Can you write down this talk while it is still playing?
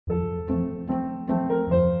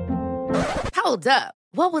Hold up.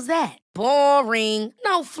 What was that? Boring.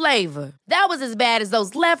 No flavor. That was as bad as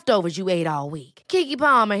those leftovers you ate all week. Keke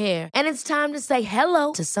Palmer here, and it's time to say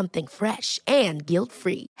hello to something fresh and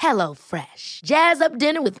guilt-free. Hello Fresh. Jazz up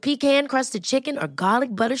dinner with pecan-crusted chicken or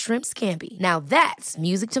garlic butter shrimp scampi. Now that's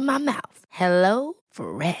music to my mouth. Hello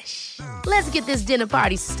Fresh. Let's get this dinner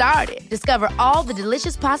party started. Discover all the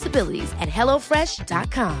delicious possibilities at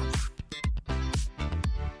hellofresh.com.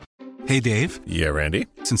 Hey, Dave. Yeah, Randy.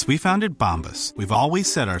 Since we founded Bombas, we've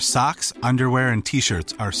always said our socks, underwear, and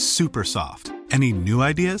T-shirts are super soft. Any new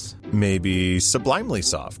ideas? Maybe sublimely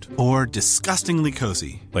soft. Or disgustingly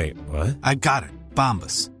cozy. Wait, what? I got it.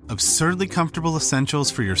 Bombas. Absurdly comfortable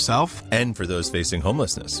essentials for yourself and for those facing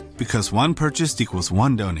homelessness. Because one purchased equals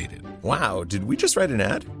one donated. Wow, did we just write an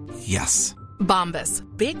ad? Yes. Bombas.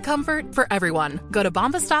 Big comfort for everyone. Go to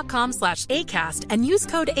bombas.com/ACAST and use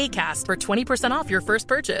code ACAST for 20% off your first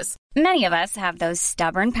purchase. Many of us have those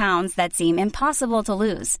stubborn pounds that seem impossible to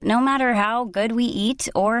lose, no matter how good we eat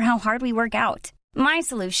or how hard we work out. My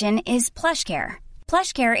solution is PlushCare.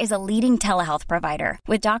 PlushCare is a leading telehealth provider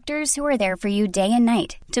with doctors who are there for you day and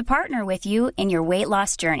night to partner with you in your weight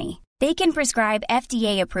loss journey. They can prescribe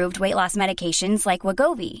FDA-approved weight loss medications like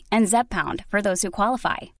Wegovy and Zepbound for those who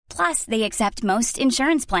qualify. Plus, they accept most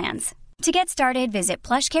insurance plans. To get started, visit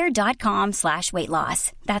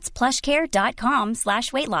plushcare.com/weightloss. That's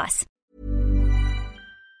plushcare.com/weightloss.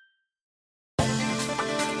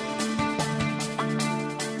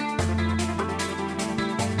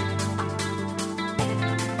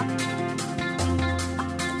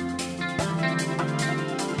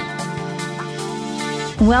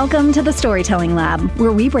 Welcome to the Storytelling Lab,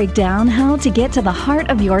 where we break down how to get to the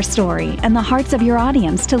heart of your story and the hearts of your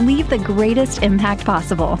audience to leave the greatest impact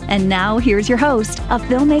possible. And now here's your host, a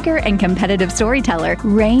filmmaker and competitive storyteller,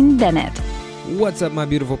 Rain Bennett. What's up, my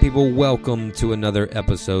beautiful people? Welcome to another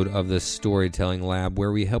episode of the Storytelling Lab,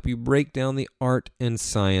 where we help you break down the art and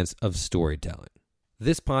science of storytelling.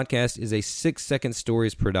 This podcast is a 6 Second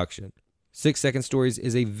Stories production. 6 Second Stories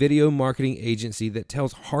is a video marketing agency that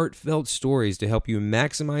tells heartfelt stories to help you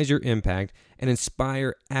maximize your impact and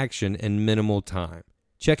inspire action in minimal time.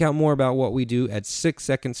 Check out more about what we do at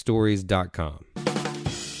 6secondstories.com.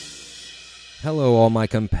 Hello, all my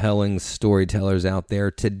compelling storytellers out there.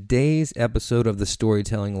 Today's episode of the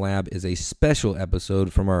Storytelling Lab is a special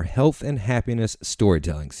episode from our Health and Happiness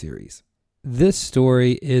Storytelling series. This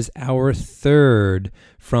story is our third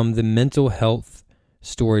from the Mental Health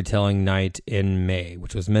Storytelling Night in May,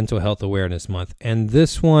 which was Mental Health Awareness Month, and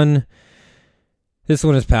this one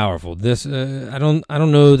is powerful. This I don't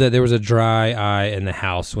know that there was a dry eye in the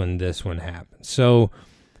house when this one happened. So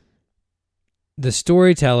the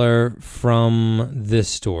storyteller from this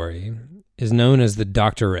story is known as the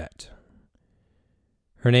Doctorette.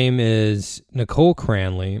 Her name is Nicole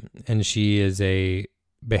Cranley, and she is a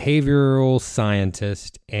behavioral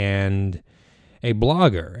scientist and a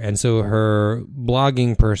blogger. And so her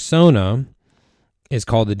blogging persona is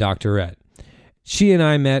called the Doctorette. She and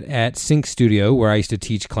I met at Sync Studio, where I used to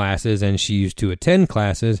teach classes and she used to attend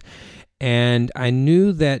classes. And I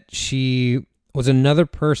knew that she was another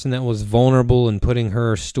person that was vulnerable in putting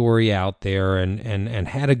her story out there and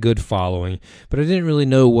had a good following. But I didn't really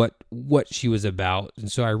know what she was about.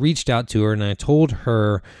 And so I reached out to her and I told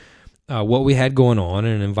her what we had going on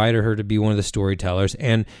and invited her to be one of the storytellers.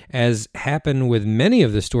 And as happened with many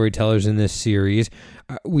of the storytellers in this series,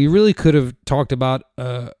 we really could have talked about,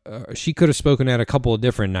 she could have spoken at a couple of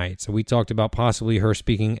different nights. So we talked about possibly her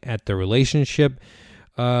speaking at the relationship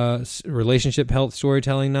health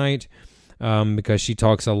storytelling night, because she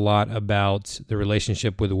talks a lot about the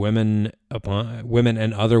relationship with women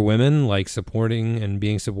and other women, like supporting and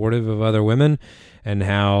being supportive of other women, and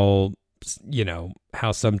how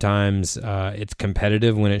sometimes it's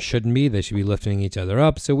competitive when it shouldn't be. They should be lifting each other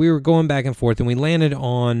up. So we were going back and forth, and we landed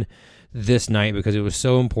on this night because it was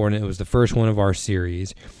so important. It was the first one of our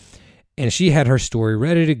series. And she had her story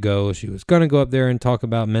ready to go. She was going to go up there and talk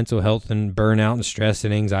about mental health and burnout and stress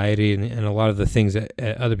and anxiety and a lot of the things that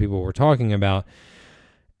other people were talking about.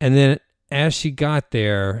 And then as she got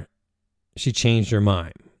there, she changed her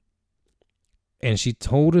mind. And she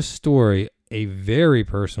told a story, a very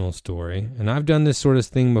personal story, and I've done this sort of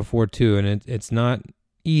thing before too, and it's not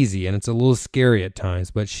easy, and it's a little scary at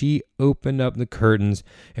times, but she opened up the curtains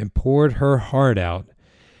and poured her heart out,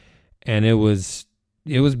 and it was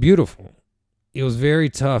beautiful. It was very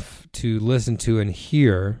tough to listen to and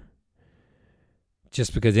hear,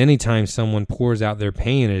 just because anytime someone pours out their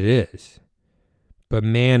pain, it is. But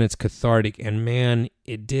man, it's cathartic, and man,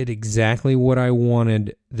 it did exactly what I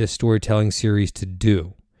wanted this storytelling series to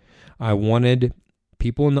do. I wanted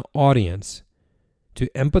people in the audience to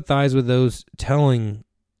empathize with those telling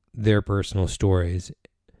their personal stories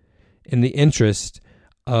in the interest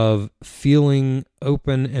of feeling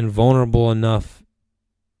open and vulnerable enough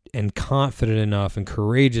and confident enough and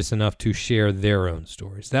courageous enough to share their own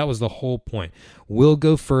stories. That was the whole point. We'll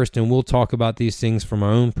go first and we'll talk about these things from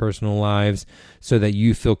our own personal lives so that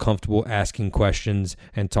you feel comfortable asking questions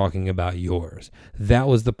and talking about yours. That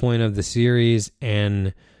was the point of the series,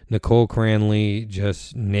 and Nicole Cranley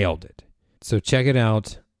just nailed it. So check it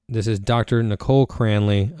out. This is Dr. Nicole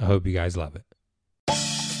Cranley. I hope you guys love it.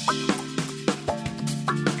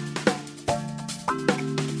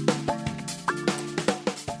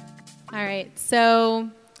 All right, so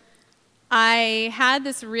I had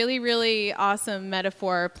this really, really awesome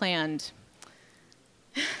metaphor planned.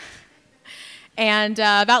 And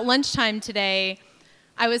about lunchtime today,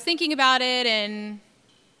 I was thinking about it, and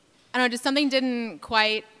I don't know, just something didn't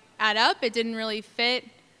quite add up. It didn't really fit.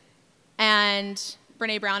 And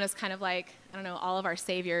Brene Brown is kind of like, I don't know, all of our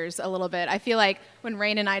saviors a little bit. I feel like when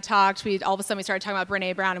Rain and I talked, all of a sudden we started talking about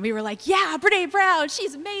Brene Brown, and we were like, yeah, Brene Brown,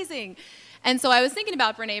 she's amazing. And so I was thinking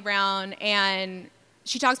about Brene Brown, and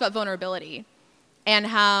she talks about vulnerability and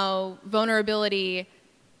how vulnerability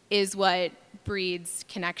is what breeds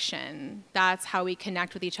connection. That's how we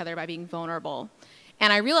connect with each other, by being vulnerable.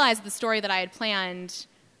 And I realized the story that I had planned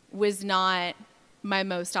was not my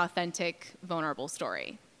most authentic, vulnerable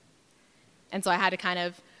story. And so I had to kind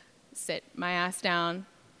of sit my ass down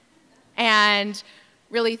and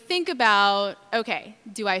really think about, okay,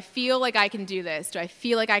 do I feel like I can do this? Do I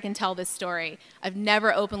feel like I can tell this story? I've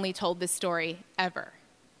never openly told this story, ever.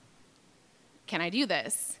 Can I do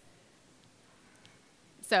this?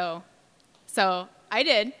 So I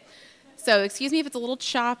did. So excuse me if it's a little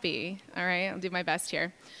choppy, all right? I'll do my best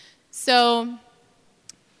here. So,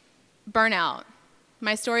 burnout.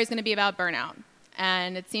 My story is going to be about burnout,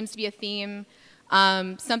 and it seems to be a theme,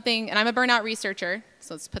 and I'm a burnout researcher,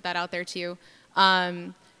 so let's put that out there too.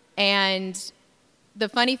 And the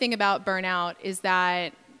funny thing about burnout is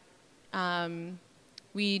that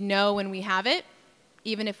we know when we have it,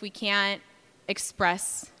 even if we can't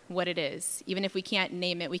express what it is, even if we can't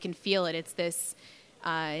name it, we can feel it. It's this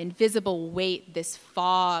invisible weight, this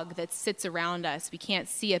fog that sits around us. We can't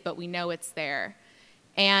see it, but we know it's there.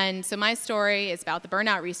 And so my story is about the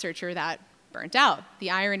burnout researcher that burnt out. The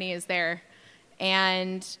irony is there.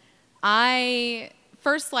 And I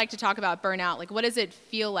first like to talk about burnout. Like, what does it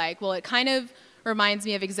feel like? Well, it kind of reminds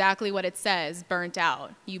me of exactly what it says, burnt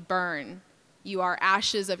out. You burn. You are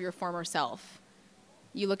ashes of your former self.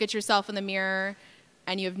 You look at yourself in the mirror,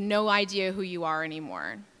 and you have no idea who you are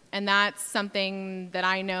anymore. And that's something that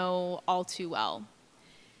I know all too well.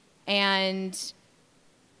 And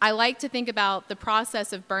I like to think about the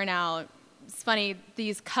process of burnout. It's funny,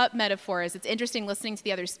 these cup metaphors, it's interesting listening to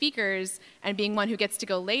the other speakers and being one who gets to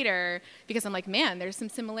go later, because I'm like, man, there's some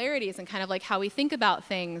similarities in kind of like how we think about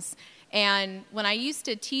things. And when I used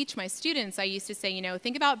to teach my students, I used to say,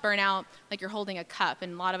 think about burnout like you're holding a cup,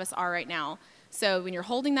 and a lot of us are right now. So when you're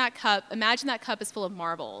holding that cup, imagine that cup is full of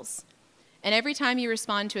marbles. And every time you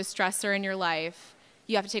respond to a stressor in your life,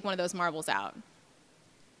 you have to take one of those marbles out.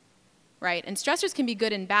 Right? And stressors can be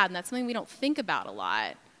good and bad, and that's something we don't think about a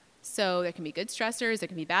lot. So there can be good stressors, there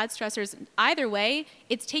can be bad stressors. Either way,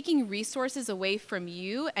 it's taking resources away from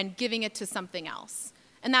you and giving it to something else.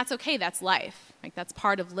 And that's okay, that's life. Like, that's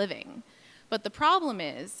part of living. But the problem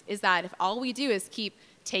is that if all we do is keep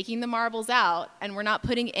taking the marbles out and we're not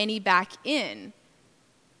putting any back in,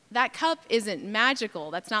 that cup isn't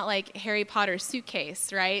magical. That's not like Harry Potter's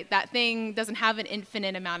suitcase, right? That thing doesn't have an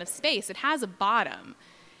infinite amount of space. It has a bottom.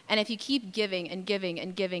 And if you keep giving and giving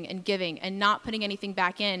and giving and giving and not putting anything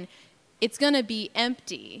back in, it's going to be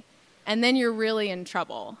empty. And then you're really in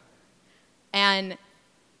trouble. And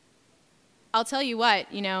I'll tell you what,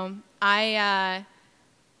 I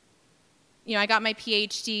got my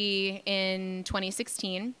PhD in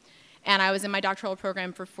 2016, and I was in my doctoral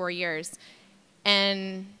program for 4 years.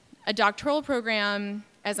 And a doctoral program,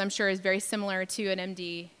 as I'm sure is very similar to an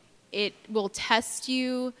MD, it will test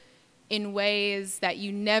you in ways that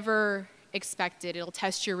you never expected. It'll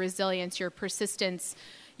test your resilience, your persistence,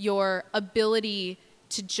 your ability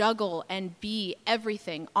to juggle and be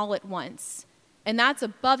everything all at once. And that's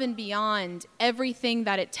above and beyond everything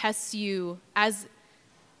that it tests you as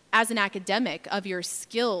an academic, of your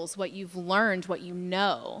skills, what you've learned, what you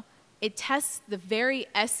know. It tests the very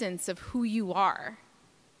essence of who you are.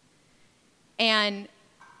 And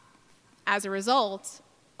as a result,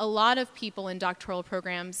 a lot of people in doctoral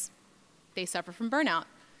programs, they suffer from burnout.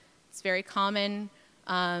 It's very common.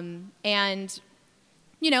 And,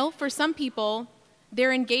 for some people,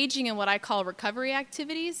 they're engaging in what I call recovery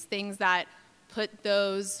activities, things that put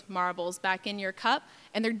those marbles back in your cup,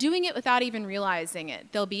 and they're doing it without even realizing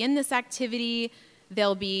it. They'll be in this activity,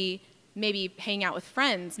 they'll be maybe hanging out with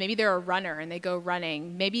friends, maybe they're a runner and they go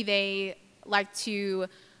running, maybe they like to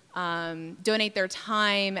donate their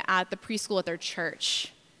time at the preschool at their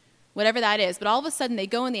church, whatever that is. But all of a sudden they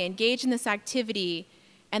go and they engage in this activity,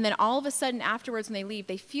 and then all of a sudden afterwards when they leave,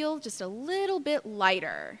 they feel just a little bit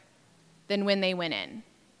lighter than when they went in.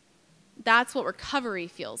 That's what recovery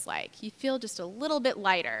feels like. You feel just a little bit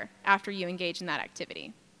lighter after you engage in that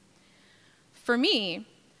activity. For me,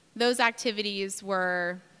 those activities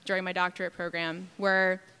were, during my doctorate program,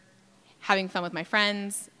 were having fun with my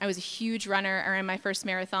friends. I was a huge runner. I ran my first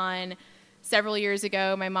marathon several years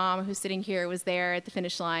ago. My mom, who's sitting here, was there at the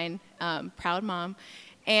finish line. Proud mom.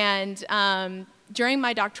 And during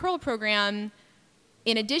my doctoral program,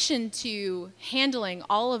 in addition to handling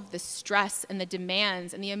all of the stress and the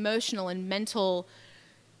demands and the emotional and mental,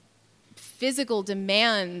 physical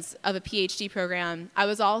demands of a PhD program, I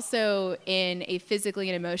was also in a physically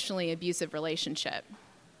and emotionally abusive relationship.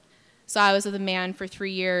 So I was with a man for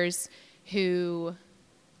 3 years who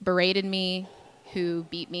berated me, who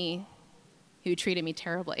beat me, who treated me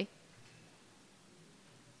terribly.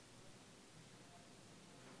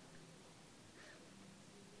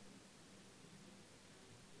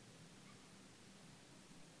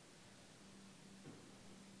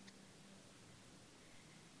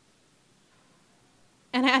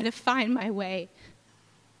 And I had to find my way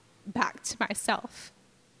back to myself.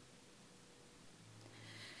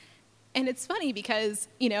 And it's funny because,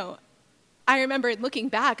 I remember looking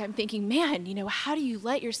back, I'm thinking, man, how do you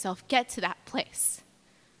let yourself get to that place?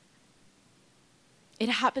 It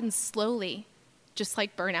happens slowly, just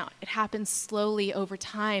like burnout. It happens slowly over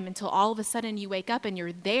time until all of a sudden you wake up and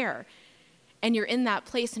you're there and you're in that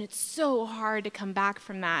place, and it's so hard to come back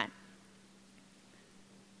from that.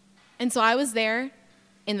 And so I was there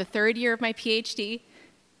in the 3rd year of my PhD.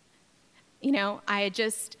 I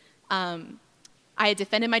had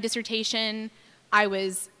defended my dissertation.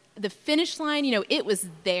 The finish line, it was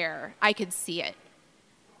there. I could see it.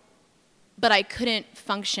 But I couldn't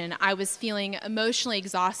function. I was feeling emotionally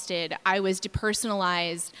exhausted. I was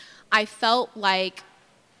depersonalized. I felt like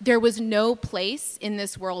there was no place in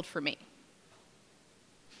this world for me.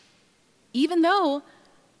 Even though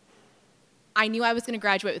I knew I was going to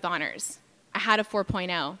graduate with honors. I had a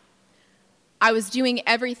 4.0. I was doing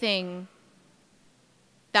everything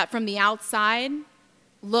that from the outside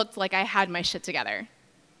looked like I had my shit together.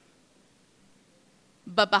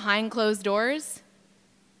 But behind closed doors,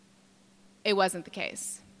 it wasn't the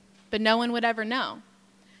case. But no one would ever know.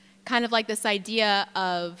 Kind of like this idea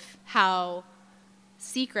of how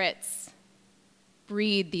secrets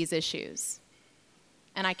breed these issues.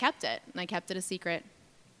 And I kept it a secret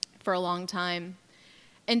for a long time.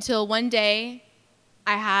 Until one day,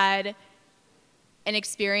 I had an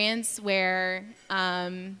experience where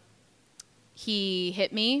he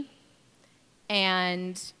hit me,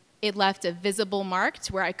 and it left a visible mark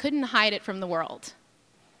to where I couldn't hide it from the world.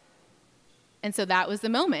 And so that was the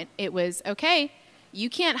moment. It was, okay, you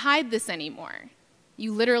can't hide this anymore.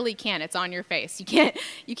 You literally can't. It's on your face. You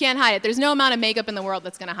can't hide it. There's no amount of makeup in the world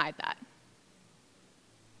that's going to hide that.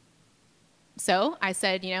 So I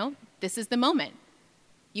said, this is the moment.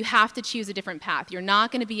 You have to choose a different path. You're not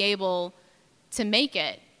going to be able to make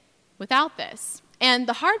it without this. And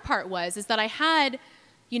the hard part is that I had,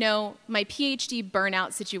 my PhD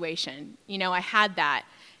burnout situation. I had that.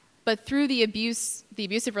 But through the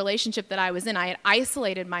abusive relationship that I was in, I had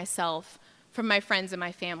isolated myself from my friends and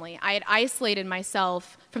my family. I had isolated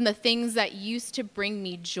myself from the things that used to bring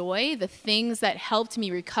me joy, the things that helped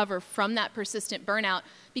me recover from that persistent burnout,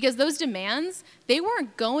 because those demands, they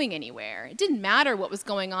weren't going anywhere. It didn't matter what was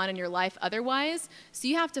going on in your life otherwise, so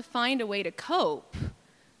you have to find a way to cope.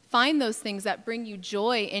 Find those things that bring you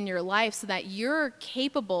joy in your life so that you're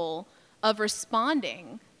capable of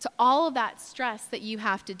responding to all of that stress that you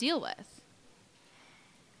have to deal with.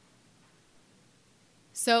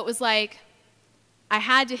 So it was like, I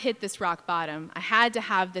had to hit this rock bottom. I had to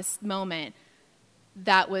have this moment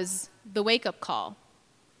that was the wake-up call.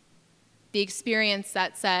 The experience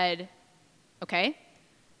that said, okay,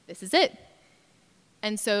 this is it.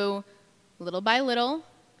 And so little by little,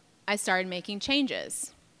 I started making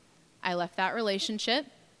changes. I left that relationship.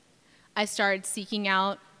 I started seeking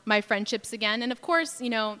out my friendships again. And of course,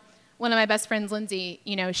 one of my best friends, Lindsay,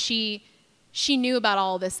 she knew about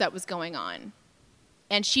all this that was going on.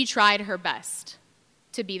 And she tried her best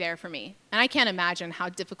to be there for me. And I can't imagine how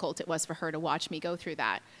difficult it was for her to watch me go through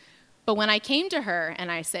that. But when I came to her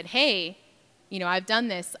and I said, hey, I've done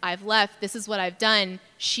this, I've left, this is what I've done,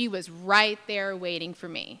 she was right there waiting for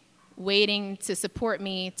me waiting to support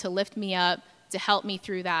me, to lift me up, to help me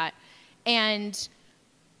through that. And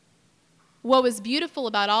what was beautiful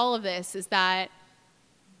about all of this is that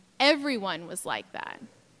everyone was like that.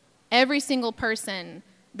 Every single person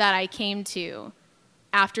that I came to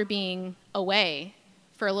after being away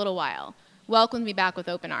for a little while welcomed me back with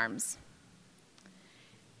open arms.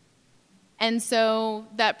 And so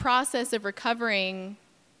that process of recovering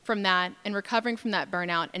from that and recovering from that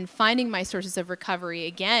burnout and finding my sources of recovery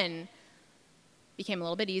again became a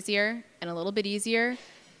little bit easier and a little bit easier,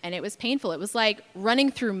 and it was painful. It was like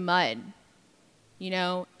running through mud. You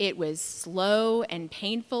know, it was slow and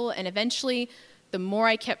painful, and eventually the more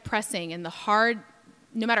I kept pressing and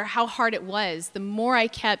no matter how hard it was, the more I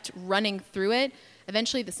kept running through it,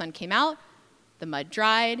 eventually the sun came out, the mud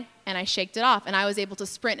dried, and I shaked it off, and I was able to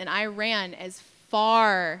sprint, and I ran as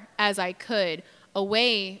far as I could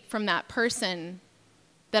away from that person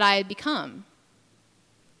that I had become.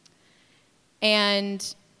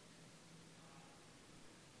 And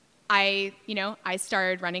I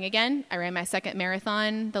started running again. I ran my second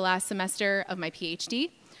marathon the last semester of my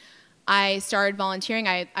PhD. I started volunteering.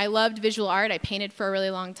 I loved visual art. I painted for a really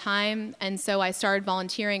long time. And so I started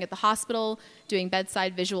volunteering at the hospital, doing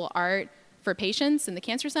bedside visual art for patients in the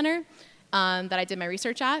cancer center that I did my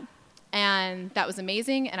research at. And that was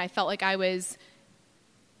amazing. And I felt like I was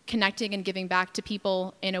connecting and giving back to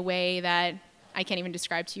people in a way that I can't even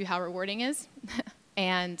describe to you how rewarding is.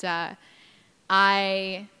 And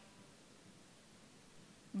I,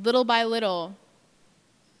 little by little,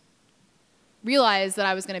 realized that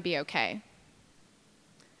I was going to be okay.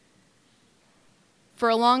 For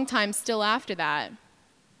a long time still after that,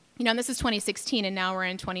 and this is 2016, and now we're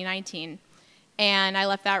in 2019. And I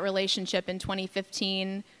left that relationship in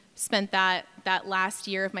 2015, spent that last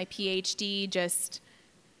year of my PhD just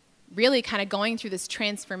really kind of going through this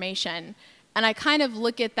transformation. And I kind of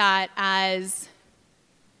look at that as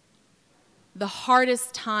the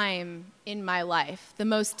hardest time in my life, the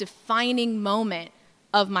most defining moment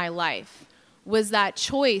of my life, was that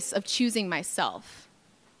choice of choosing myself,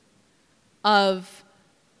 of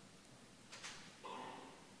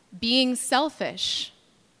being selfish.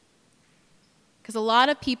 Because a lot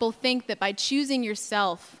of people think that by choosing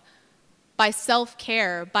yourself, by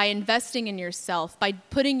self-care, by investing in yourself, by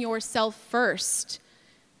putting yourself first,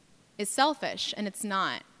 is selfish, and it's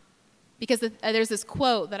not. Because there's this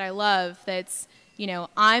quote that I love that's,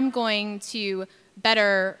 I'm going to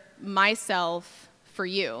better myself for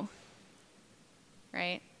you,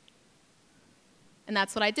 right? And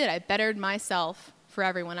that's what I did. I bettered myself for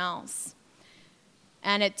everyone else.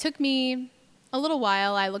 And it took me a little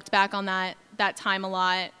while. I looked back on that time a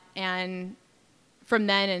lot, and from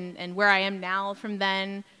then and where I am now from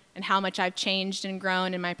then, and how much I've changed and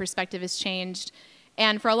grown and my perspective has changed.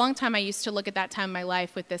 And for a long time, I used to look at that time in my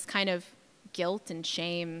life with this kind of guilt and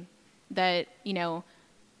shame that,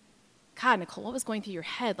 God, Nicole, what was going through your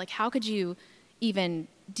head? Like, how could you even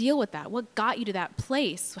deal with that? What got you to that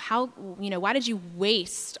place? Why did you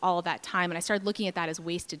waste all of that time? And I started looking at that as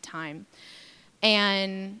wasted time.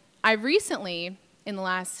 And I recently, in the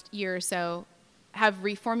last year or so, have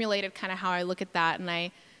reformulated kind of how I look at that. And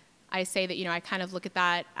I say that, I kind of look at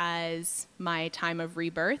that as my time of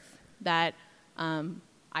rebirth, that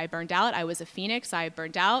I burned out. I was a phoenix. I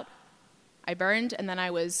burned out. I burned, and then I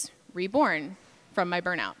was reborn from my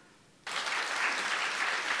burnout.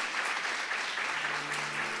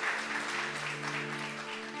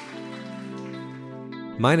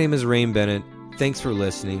 My name is Rain Bennett. Thanks for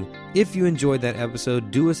listening. If you enjoyed that episode,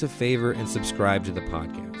 do us a favor and subscribe to the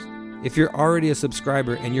podcast. If you're already a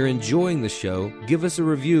subscriber and you're enjoying the show, give us a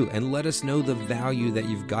review and let us know the value that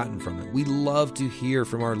you've gotten from it. We love to hear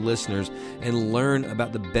from our listeners and learn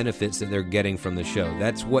about the benefits that they're getting from the show.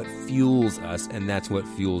 That's what fuels us, and that's what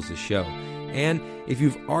fuels the show. And if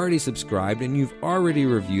you've already subscribed and you've already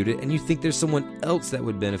reviewed it and you think there's someone else that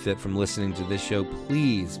would benefit from listening to this show,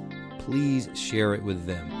 please share it with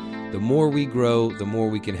them. The more we grow, the more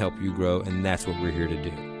we can help you grow, and that's what we're here to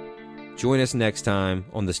do. Join us next time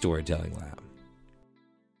on the Storytelling Lab.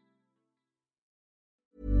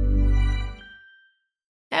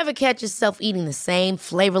 Ever catch yourself eating the same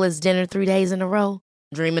flavorless dinner 3 days in a row?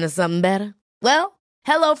 Dreaming of something better? Well,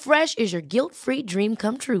 HelloFresh is your guilt-free dream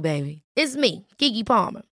come true, baby. It's me, Keke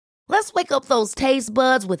Palmer. Let's wake up those taste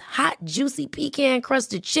buds with hot, juicy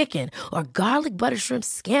pecan-crusted chicken or garlic butter shrimp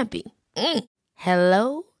scampi.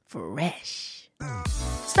 Hello Fresh.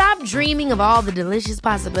 Stop dreaming of all the delicious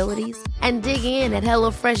possibilities and dig in at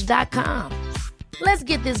HelloFresh.com. Let's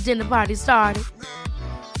get this dinner party started.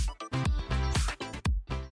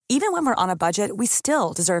 Even when we're on a budget, we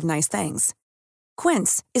still deserve nice things.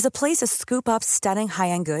 Quince is a place to scoop up stunning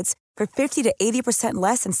high-end goods for 50 to 80%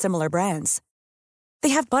 less than similar brands. They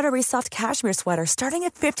have buttery soft cashmere sweaters starting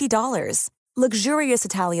at $50, luxurious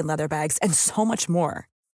Italian leather bags, and so much more.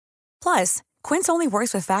 Plus, Quince only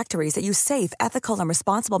works with factories that use safe, ethical, and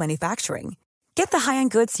responsible manufacturing. Get the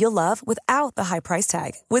high-end goods you'll love without the high price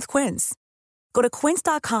tag with Quince. Go to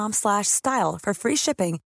quince.com/style for free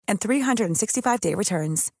shipping and 365-day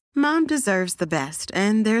returns. Mom deserves the best,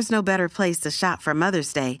 and there's no better place to shop for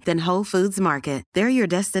Mother's Day than Whole Foods Market. They're your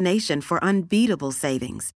destination for unbeatable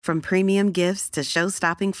savings, from premium gifts to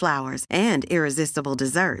show-stopping flowers and irresistible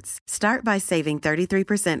desserts. Start by saving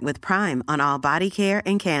 33% with Prime on all body care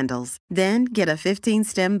and candles. Then get a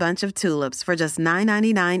 15-stem bunch of tulips for just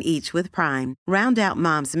 $9.99 each with Prime. Round out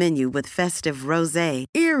Mom's menu with festive rosé,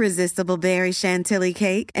 irresistible berry chantilly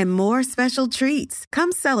cake, and more special treats.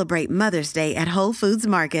 Come celebrate Mother's Day at Whole Foods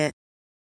Market.